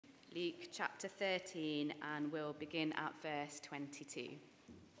Luke chapter 13, and we'll begin at verse 22.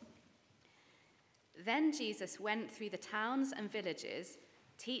 Then Jesus went through the towns and villages,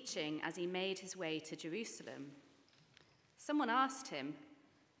 teaching as he made his way to Jerusalem. Someone asked him,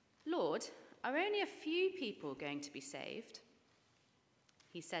 "Lord, are only a few people going to be saved?"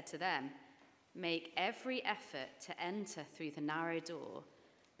 He said to them, "Make every effort to enter through the narrow door,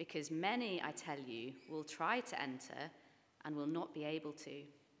 because many, I tell you, will try to enter and will not be able to.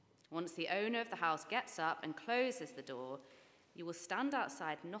 Once the owner of the house gets up and closes the door, you will stand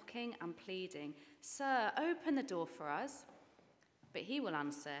outside knocking and pleading, 'Sir, open the door for us.' But he will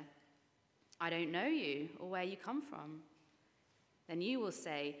answer, 'I don't know you or where you come from.' Then you will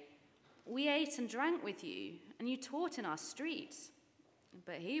say, 'We ate and drank with you, and you taught in our streets.'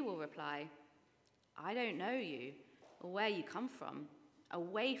 But he will reply, 'I don't know you or where you come from.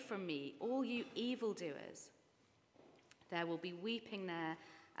 Away from me, all you evildoers.' There will be weeping there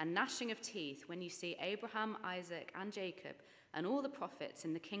and gnashing of teeth when you see Abraham, Isaac, and Jacob and all the prophets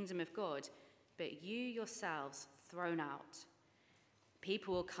in the kingdom of God, but you yourselves thrown out.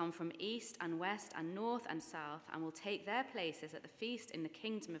 People will come from east and west and north and south and will take their places at the feast in the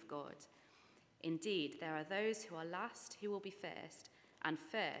kingdom of God. Indeed, there are those who are last who will be first, and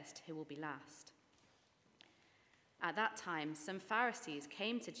first who will be last." At that time, some Pharisees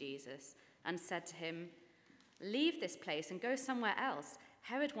came to Jesus and said to him, "Leave this place and go somewhere else.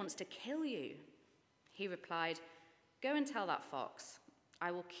 Herod wants to kill you." He replied, "Go and tell that fox,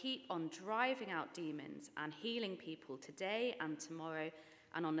 I will keep on driving out demons and healing people today and tomorrow,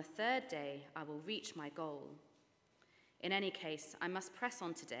 and on the third day I will reach my goal. In any case, I must press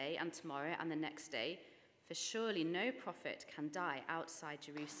on today and tomorrow and the next day, for surely no prophet can die outside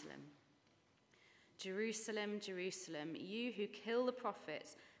Jerusalem. Jerusalem, Jerusalem, you who kill the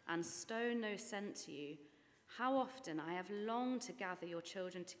prophets and stone those sent to you, how often I have longed to gather your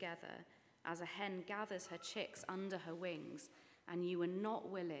children together, as a hen gathers her chicks under her wings, and you were not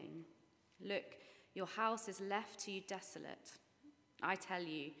willing. Look, your house is left to you desolate. I tell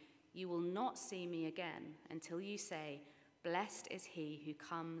you, you will not see me again until you say, 'Blessed is he who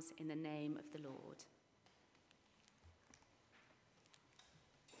comes in the name of the Lord.'"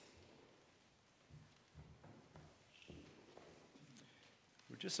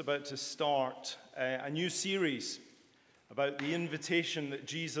 We're just about to start a new series about the invitation that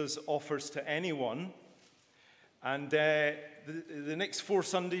Jesus offers to anyone. And the next 4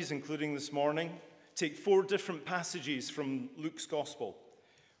 Sundays, including this morning, take 4 different passages from Luke's Gospel,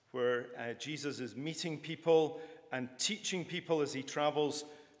 where Jesus is meeting people and teaching people as he travels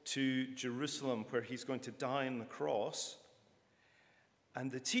to Jerusalem, where he's going to die on the cross. And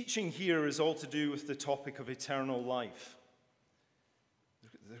the teaching here is all to do with the topic of eternal life.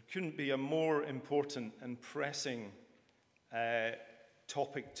 There couldn't be a more important and pressing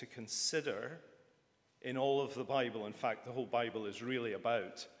topic to consider in all of the Bible. In fact, the whole Bible is really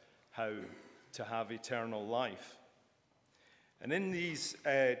about how to have eternal life. And in these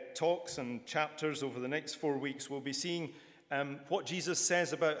talks and chapters over the next 4 weeks, we'll be seeing what Jesus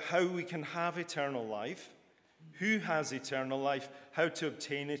says about how we can have eternal life, who has eternal life, how to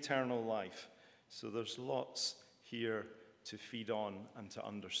obtain eternal life. So there's lots here to feed on and to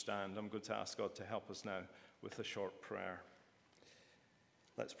understand. I'm going to ask God to help us now with a short prayer.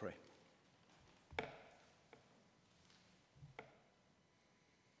 Let's pray.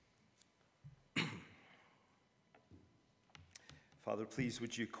 Father, please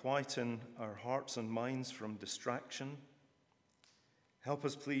would you quieten our hearts and minds from distraction. Help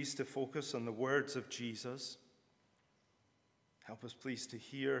us, please, to focus on the words of Jesus. Help us, please, to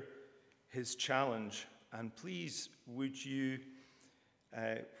hear his challenge. And please, would you,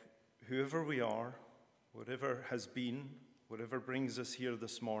 whoever we are, whatever has been, whatever brings us here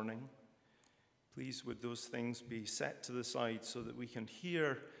this morning, please would those things be set to the side so that we can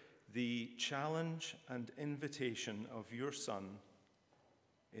hear the challenge and invitation of your Son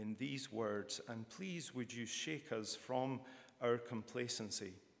in these words. And please would you shake us from our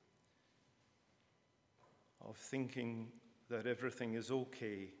complacency of thinking that everything is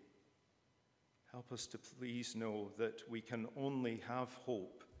okay. Help us to please know that we can only have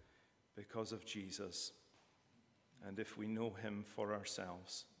hope because of Jesus, and if we know him for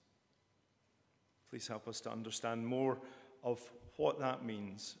ourselves. Please help us to understand more of what that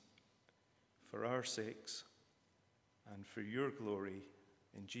means for our sakes and for your glory.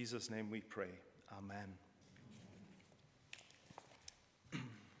 In Jesus' name we pray. Amen.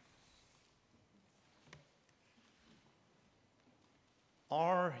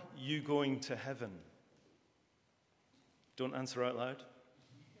 Are you going to heaven? Don't answer out loud.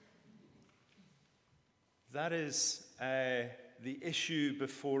 That is the issue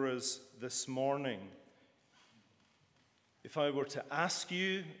before us this morning. If I were to ask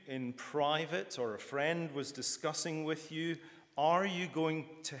you in private, or a friend was discussing with you, are you going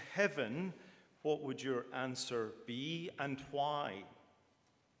to heaven? What would your answer be, and why?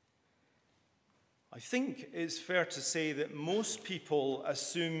 I think it's fair to say that most people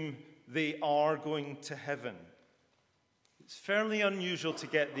assume they are going to heaven. It's fairly unusual to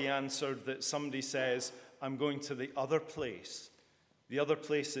get the answer that somebody says, I'm going to the other place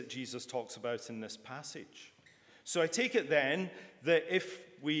that Jesus talks about in this passage. So I take it then that if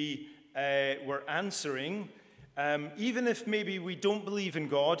we were answering, even if maybe we don't believe in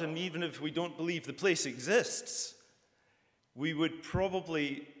God, and even if we don't believe the place exists, we would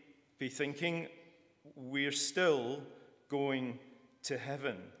probably be thinking we're still going to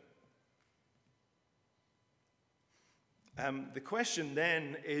heaven. The question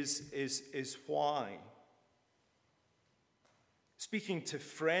then is why? Speaking to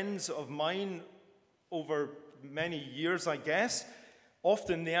friends of mine over many years, I guess,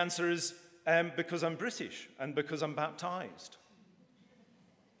 often the answer is because I'm British and because I'm baptized.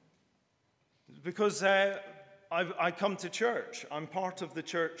 Because I come to church. I'm part of the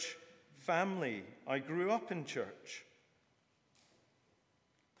church family. I grew up in church.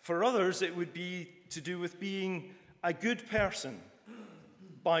 For others, it would be to do with being a good person,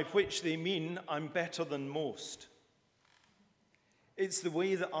 by which they mean I'm better than most. It's the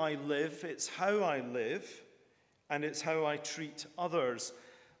way that I live, it's how I live, and it's how I treat others.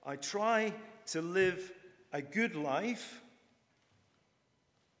 I try to live a good life,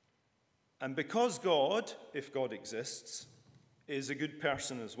 and because God, if God exists, is a good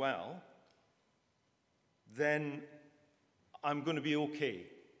person as well, then I'm going to be okay.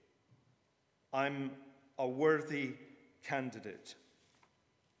 I'm a worthy candidate.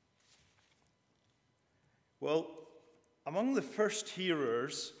 Well, among the first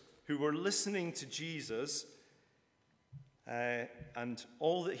hearers who were listening to Jesus, and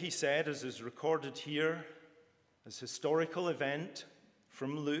all that he said, as is recorded here, as historical event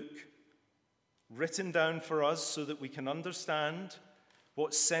from Luke, written down for us so that we can understand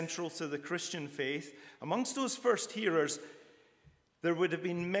what's central to the Christian faith, amongst those first hearers, there would have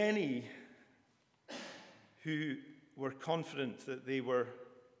been many who were confident that they were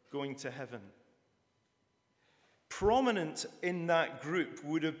going to heaven. Prominent in that group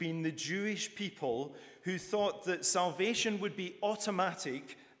would have been the Jewish people who thought that salvation would be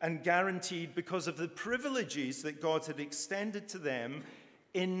automatic and guaranteed because of the privileges that God had extended to them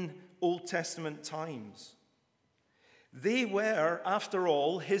in Old Testament times. They were, after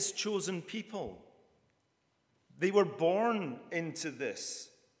all, his chosen people. They were born into this.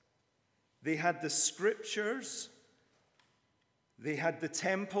 They had the scriptures, they had the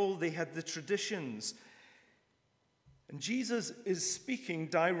temple, they had the traditions. And Jesus is speaking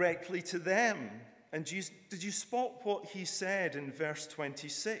directly to them. And did you spot what he said in verse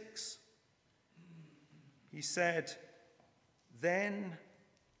 26? He said, then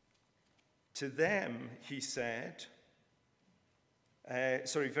to them, he said,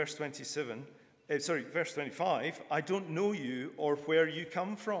 verse 27, verse 25, I don't know you or where you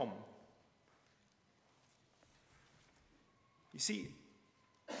come from. You see,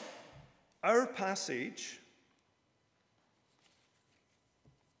 our passage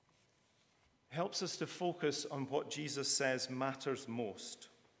helps us to focus on what Jesus says matters most.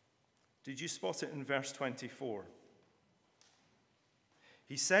 Did you spot it in verse 24?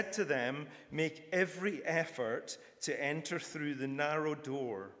 He said to them, make every effort to enter through the narrow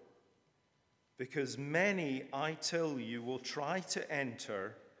door, because many, I tell you, will try to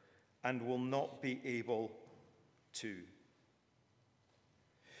enter and will not be able to.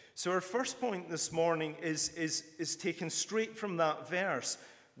 So our first point this morning is taken straight from that verse.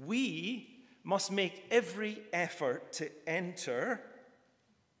 We must make every effort to enter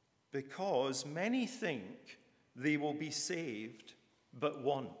because many think they will be saved but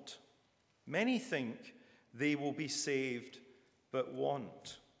won't. Many think they will be saved but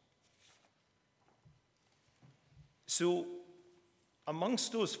won't. So,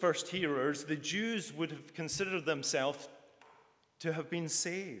 amongst those first hearers, the Jews would have considered themselves to have been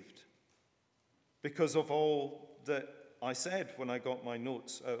saved because of all that I said when I got my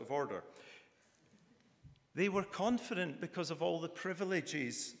notes out of order. They were confident because of all the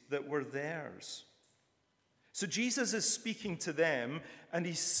privileges that were theirs. So Jesus is speaking to them, and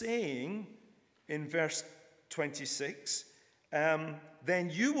he's saying in verse 26,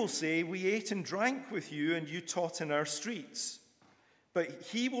 then you will say, we ate and drank with you, and you taught in our streets. But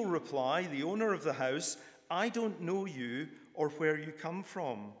he will reply, the owner of the house, I don't know you or where you come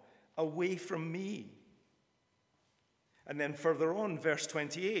from. Away from me. And then further on, verse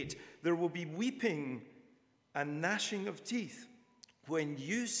 28, there will be weeping and gnashing of teeth when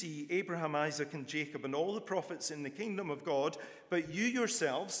you see Abraham, Isaac, and Jacob and all the prophets in the kingdom of God, but you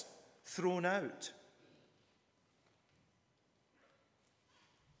yourselves thrown out.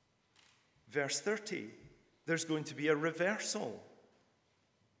 Verse 30, there's going to be a reversal.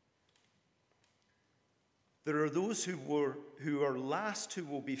 There are those who are last who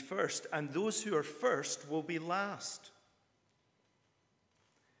will be first, and those who are first will be last.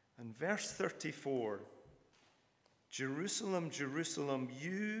 And verse 34, Jerusalem, Jerusalem,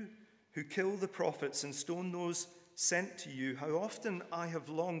 you who kill the prophets and stone those sent to you, how often I have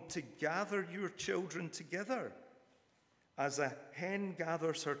longed to gather your children together, as a hen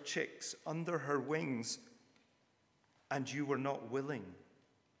gathers her chicks under her wings, and you were not willing.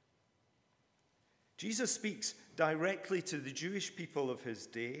 Jesus speaks directly to the Jewish people of his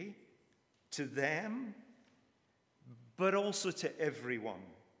day, to them, but also to everyone,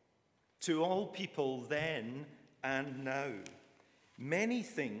 to all people then and now. Many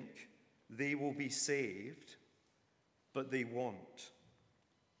think they will be saved, but they won't.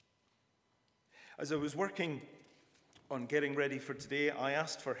 As I was working on getting ready for today, I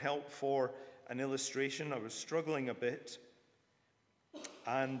asked for help for an illustration. I was struggling a bit,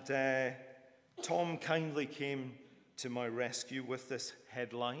 and Tom kindly came to my rescue with this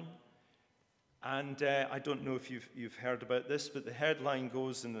headline. And I don't know if you've heard about this, but the headline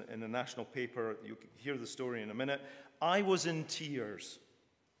goes in the national paper. You'll hear the story in a minute. I was in tears.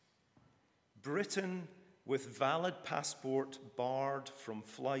 Britain with valid passport barred from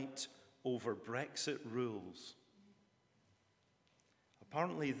flight over Brexit rules.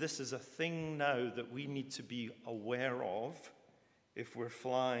 Apparently, this is a thing now that we need to be aware of if we're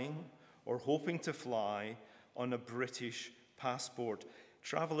flying or hoping to fly on a British passport.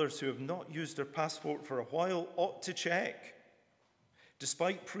 Travelers who have not used their passport for a while ought to check.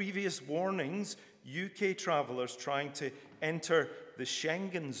 Despite previous warnings, UK travelers trying to enter the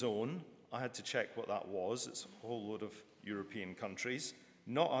Schengen zone, I had to check what that was, it's a whole load of European countries,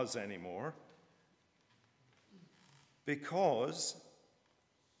 not us anymore, because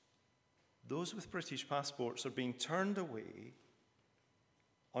those with British passports are being turned away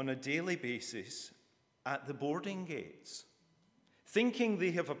on a daily basis at the boarding gates, thinking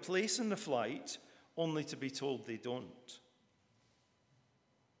they have a place in the flight, only to be told they don't.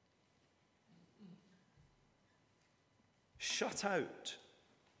 Shut out,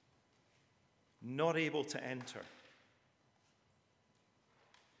 not able to enter.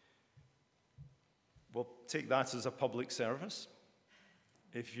 We'll take that as a public service.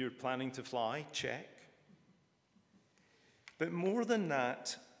 If you're planning to fly, check. But more than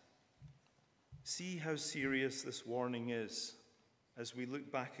that, see how serious this warning is as we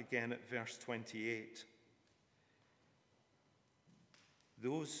look back again at verse 28.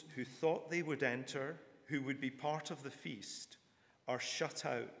 Those who thought they would enter, who would be part of the feast, are shut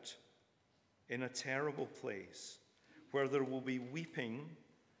out in a terrible place where there will be weeping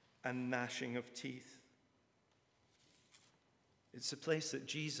and gnashing of teeth. It's a place that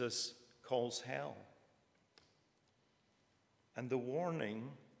Jesus calls hell. And the warning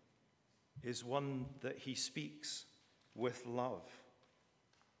is one that he speaks with love.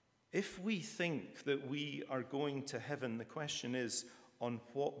 If we think that we are going to heaven, the question is, on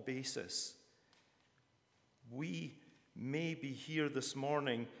what basis? We may be here this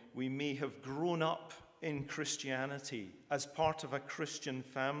morning, we may have grown up in Christianity as part of a Christian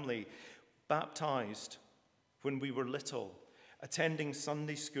family, baptized when we were little, attending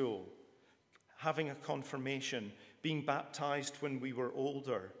Sunday school, having a confirmation, being baptized when we were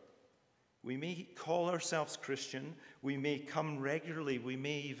older. We may call ourselves Christian, we may come regularly, we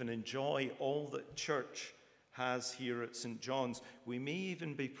may even enjoy all that church has here at St. John's. We may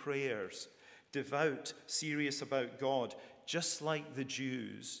even be prayers, devout, serious about God, just like the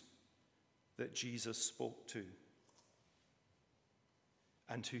Jews that Jesus spoke to,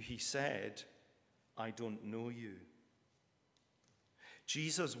 and who he said, I don't know you.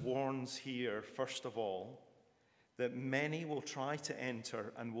 Jesus warns here, first of all, that many will try to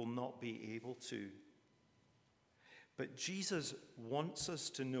enter and will not be able to. But Jesus wants us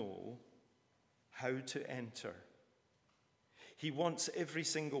to know how to enter. He wants every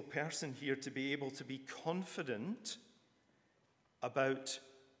single person here to be able to be confident about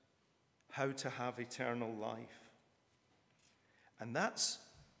how to have eternal life. And that's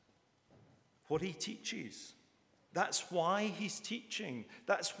what he teaches That's why he's teaching.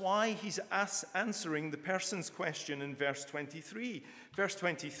 That's why he's answering the person's question in verse 23. Verse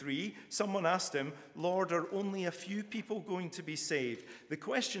 23, someone asked him, Lord, are only a few people going to be saved? The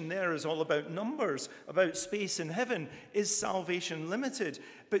question there is all about numbers, about space in heaven. Is salvation limited?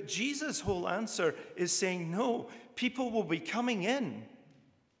 But Jesus' whole answer is saying, no, people will be coming in.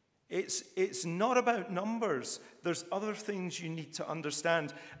 It's not about numbers. There's other things you need to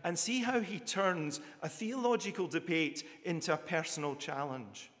understand. And see how he turns a theological debate into a personal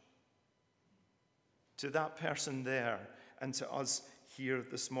challenge. To that person there and to us here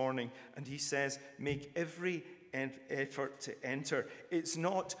this morning. And he says, make every effort to enter. It's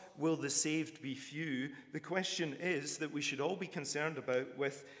not, will the saved be few? The question is that we should all be concerned about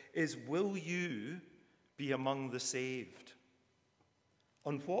is, will you be among the saved?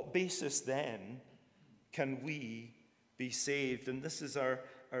 On what basis, then, can we be saved? And this is our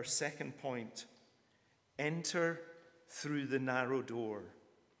second point. Enter through the narrow door.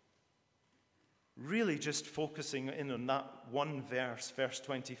 Really just focusing in on that one verse, verse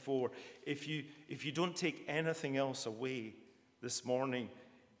 24. If you don't take anything else away this morning,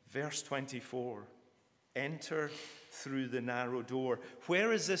 verse 24. Enter through the narrow door.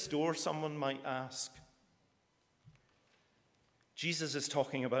 Where is this door, someone might ask? Jesus is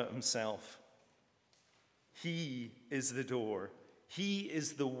talking about himself. He is the door. He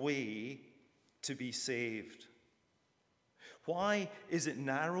is the way to be saved. Why is it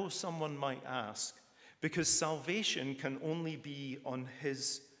narrow, someone might ask? Because salvation can only be on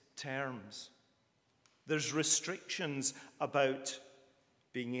his terms. There's restrictions about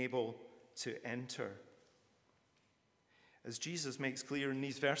being able to enter. As Jesus makes clear in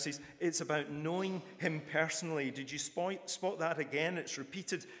these verses, it's about knowing him personally. Did you spot that again? It's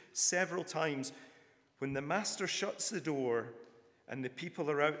repeated several times. When the master shuts the door and the people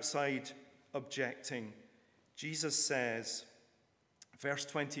are outside objecting, Jesus says, verse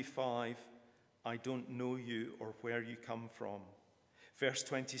 25, I don't know you or where you come from. Verse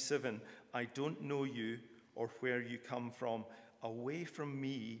 27, I don't know you or where you come from. Away from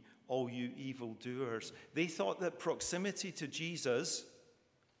me, all you evildoers. They thought that proximity to Jesus,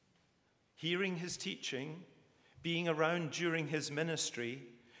 hearing his teaching, being around during his ministry,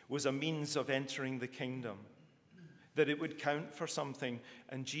 was a means of entering the kingdom, that it would count for something.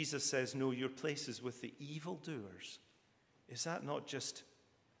 And Jesus says, no, your place is with the evildoers. Is that not just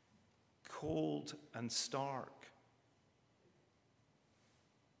cold and stark?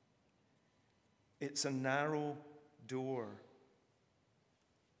 It's a narrow door.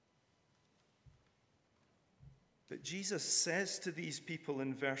 But Jesus says to these people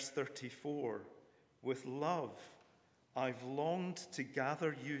in verse 34, with love, I've longed to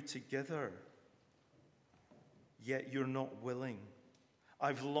gather you together, yet you're not willing.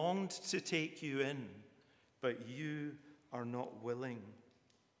 I've longed to take you in, but you are not willing.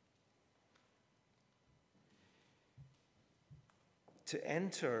 To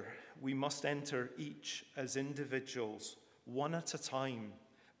enter, we must enter each as individuals, one at a time,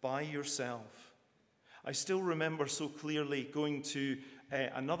 by yourself. I still remember so clearly going to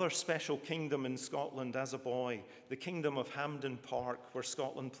another special kingdom in Scotland as a boy, the kingdom of Hampden Park, where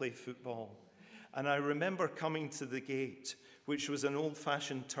Scotland play football. And I remember coming to the gate, which was an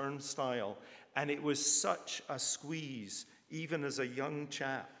old-fashioned turnstile, and it was such a squeeze, even as a young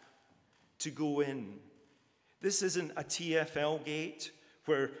chap, to go in. This isn't a TFL gate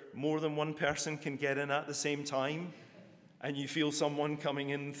where more than one person can get in at the same time, and you feel someone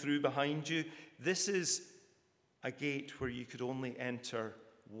coming in through behind you. This is a gate where you could only enter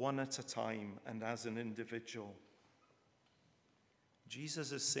one at a time and as an individual.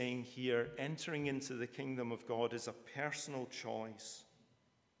 Jesus is saying here, entering into the kingdom of God is a personal choice.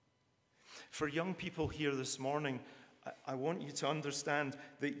 For young people here this morning, I want you to understand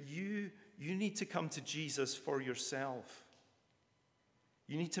that you need to come to Jesus for yourself.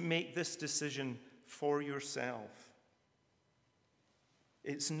 You need to make this decision for yourself.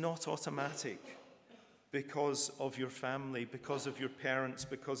 It's not automatic because of your family, because of your parents,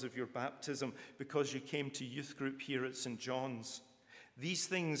 because of your baptism, because you came to youth group here at St. John's. These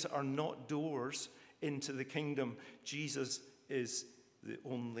things are not doors into the kingdom. Jesus is the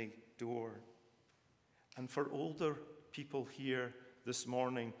only door. And for older people here this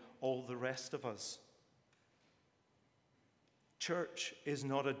morning, all the rest of us, church is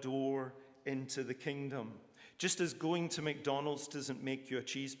not a door into the kingdom. Just as going to McDonald's doesn't make you a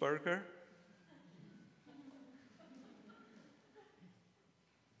cheeseburger.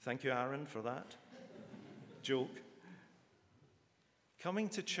 Thank you, Aaron, for that joke. Coming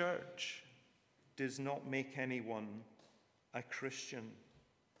to church does not make anyone a Christian.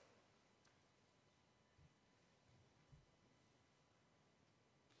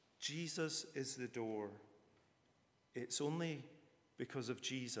 Jesus is the door. It's only because of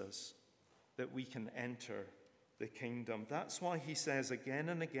Jesus that we can enter the kingdom. That's why he says again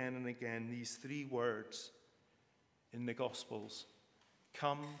and again and again these three words in the Gospels: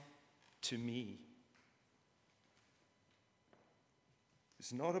 come to me.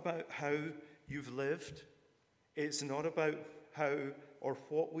 It's not about how you've lived. It's not about how or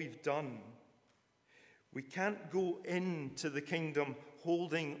what we've done. We can't go into the kingdom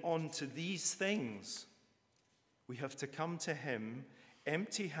holding on to these things. We have to come to him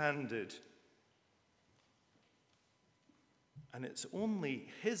empty-handed. And it's only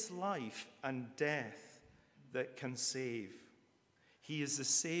his life and death that can save. He is the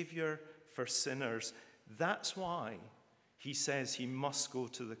Savior for sinners. That's why he says he must go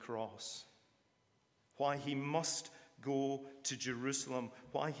to the cross. Why he must go to Jerusalem.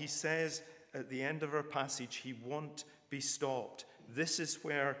 Why he says at the end of our passage he won't be stopped. This is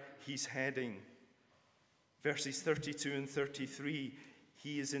where he's heading. Verses 32 and 33,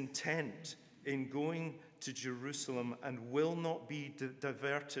 he is intent in going to Jerusalem and will not be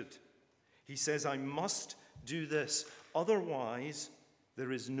diverted. He says, I must do this, otherwise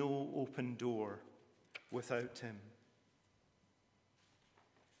there is no open door without him.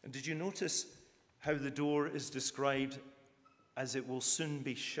 And did you notice how the door is described as it will soon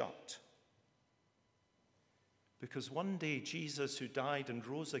be shut? Because one day Jesus, who died and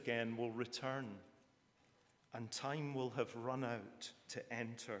rose again, will return, and time will have run out to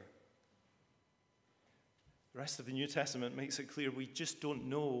enter. The rest of the New Testament makes it clear we just don't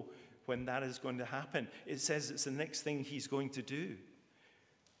know when that is going to happen. It says it's the next thing he's going to do.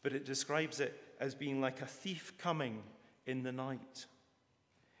 But it describes it as being like a thief coming in the night.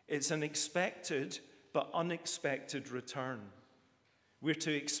 It's an expected but unexpected return. We're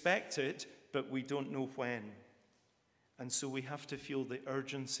to expect it, but we don't know when. And so we have to feel the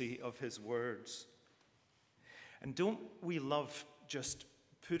urgency of his words. And don't we love just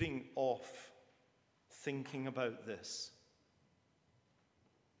putting off thinking about this?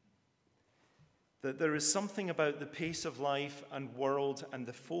 That there is something about the pace of life and world and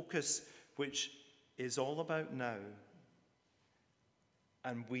the focus which is all about now.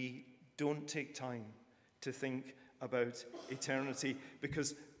 And we don't take time to think about eternity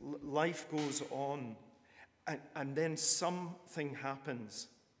because life goes on. And then something happens.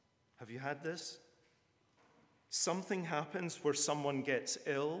 Have you had this? Something happens where someone gets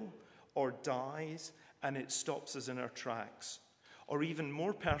ill or dies and it stops us in our tracks. Or even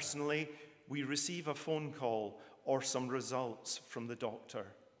more personally, we receive a phone call or some results from the doctor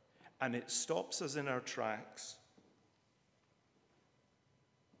and it stops us in our tracks.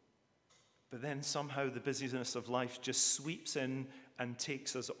 But then somehow the busyness of life just sweeps in and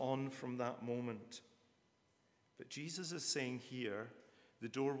takes us on from that moment. But Jesus is saying here, the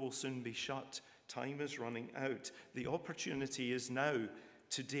door will soon be shut. Time is running out. The opportunity is now,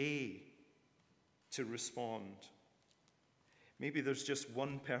 today, to respond. Maybe there's just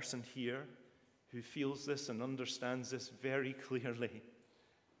one person here who feels this and understands this very clearly.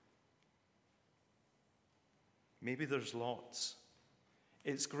 Maybe there's lots.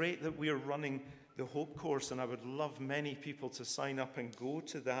 It's great that we are running the Hope Course, and I would love many people to sign up and go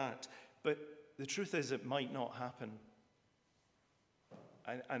to that. But the truth is, it might not happen.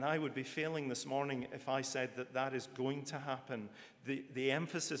 And I would be failing this morning if I said that that is going to happen. The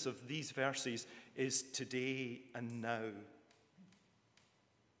emphasis of these verses is today and now.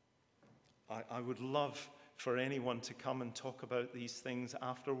 I would love for anyone to come and talk about these things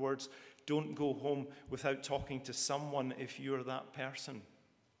afterwards. Don't go home without talking to someone if you're that person.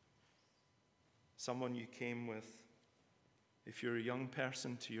 Someone you came with. If you're a young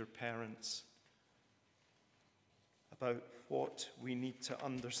person, to your parents. About what we need to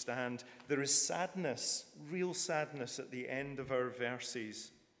understand. There is sadness, real sadness at the end of our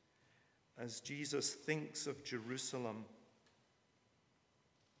verses as Jesus thinks of Jerusalem.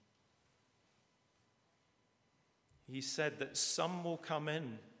 He said that some will come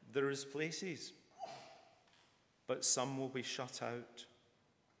in. There is places, but some will be shut out.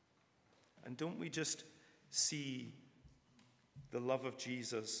 And don't we just see the love of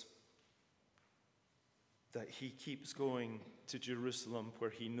Jesus, that he keeps going to Jerusalem where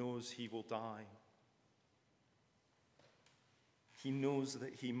he knows he will die. He knows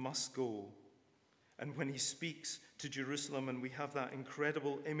that he must go. And when he speaks to Jerusalem, and we have that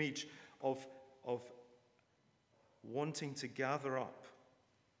incredible image of wanting to gather up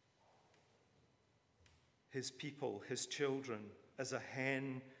his people, his children, as a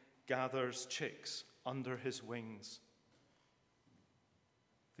hen gathers chicks under his wings.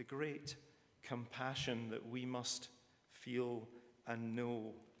 The great compassion that we must feel and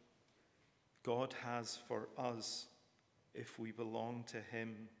know God has for us if we belong to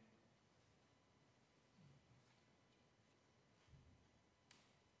him.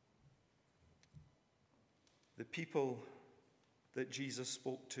 The people that Jesus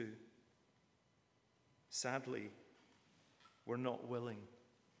spoke to, sadly, were not willing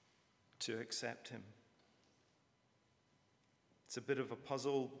to accept him. It's a bit of a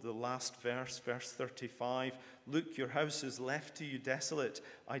puzzle. The last verse, verse 35, "Look, your house is left to you desolate.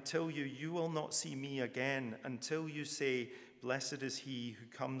 I tell you, you will not see me again until you say, 'Blessed is he who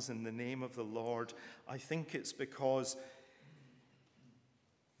comes in the name of the Lord.'" I think it's because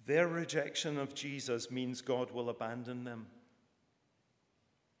their rejection of Jesus means God will abandon them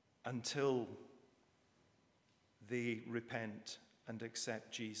until they repent and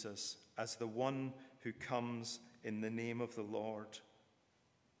accept Jesus as the one who comes in the name of the Lord.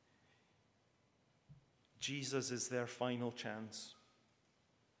 Jesus is their final chance.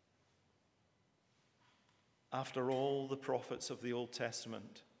 After all the prophets of the Old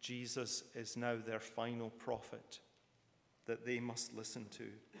Testament, Jesus is now their final prophet that they must listen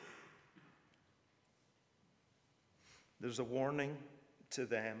to. There's a warning to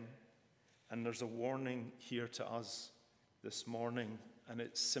them, and there's a warning here to us this morning, and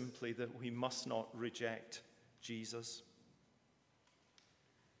it's simply that we must not reject Jesus.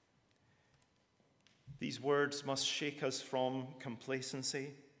 These words must shake us from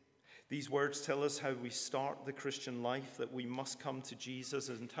complacency. These words tell us how we start the Christian life, that we must come to Jesus,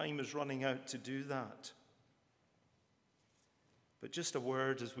 and time is running out to do that. But just a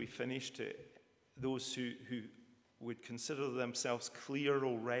word as we finish to those who would consider themselves clear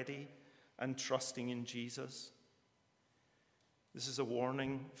already and trusting in Jesus. This is a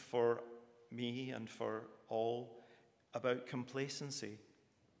warning for me and for all about complacency.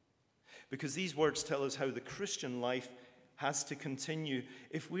 Because these words tell us how the Christian life has to continue.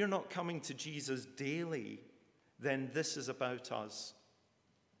 If we're not coming to Jesus daily, then this is about us.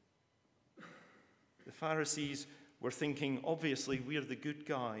 The Pharisees were thinking, obviously, we're the good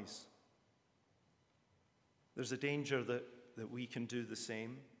guys. There's a danger that we can do the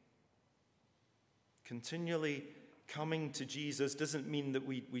same. Continually coming to Jesus doesn't mean that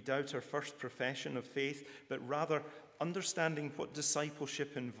we doubt our first profession of faith, but rather understanding what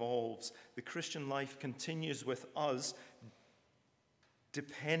discipleship involves. The Christian life continues with us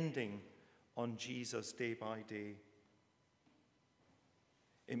depending on Jesus day by day.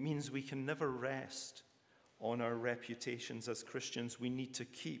 It means we can never rest on our reputations as Christians. We need to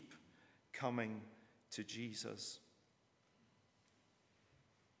keep coming to Jesus,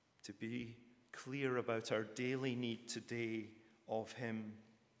 to be clear about our daily need today of him.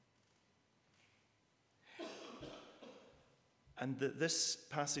 And that this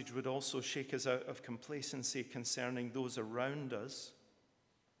passage would also shake us out of complacency concerning those around us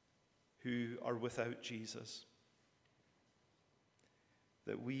who are without Jesus.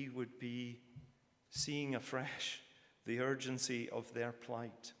 That we would be seeing afresh the urgency of their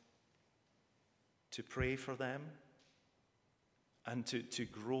plight, to pray for them, and to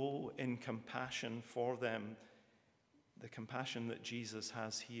grow in compassion for them, the compassion that Jesus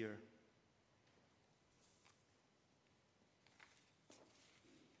has here.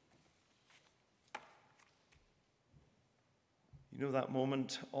 You know that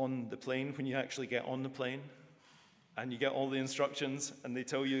moment on the plane when you actually get on the plane and you get all the instructions and they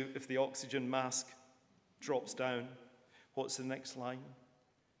tell you if the oxygen mask drops down, what's the next line?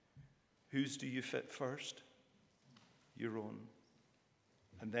 Whose do you fit first? Your own.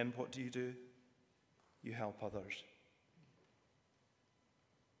 And then what do? You help others.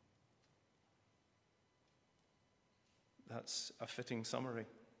 That's a fitting summary.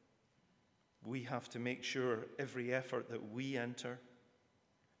 We have to make sure every effort that we enter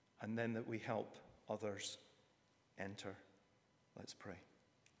and then that we help others enter. Let's pray.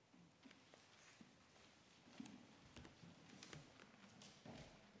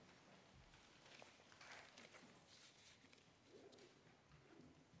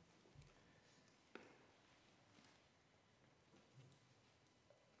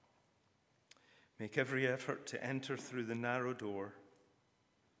 Make every effort to enter through the narrow door.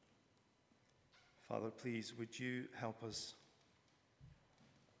 Father, please, would you help us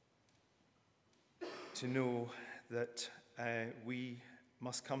to know that we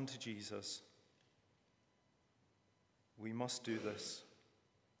must come to Jesus. We must do this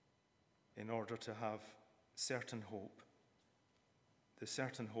in order to have certain hope, the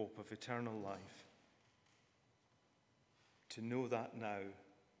certain hope of eternal life, to know that now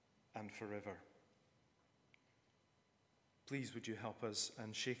and forever. Please would you help us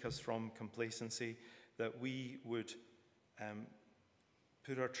and shake us from complacency, that we would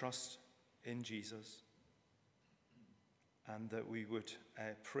put our trust in Jesus, and that we would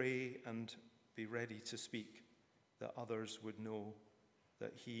pray and be ready to speak, that others would know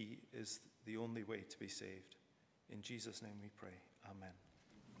that he is the only way to be saved. In Jesus' name we pray. Amen.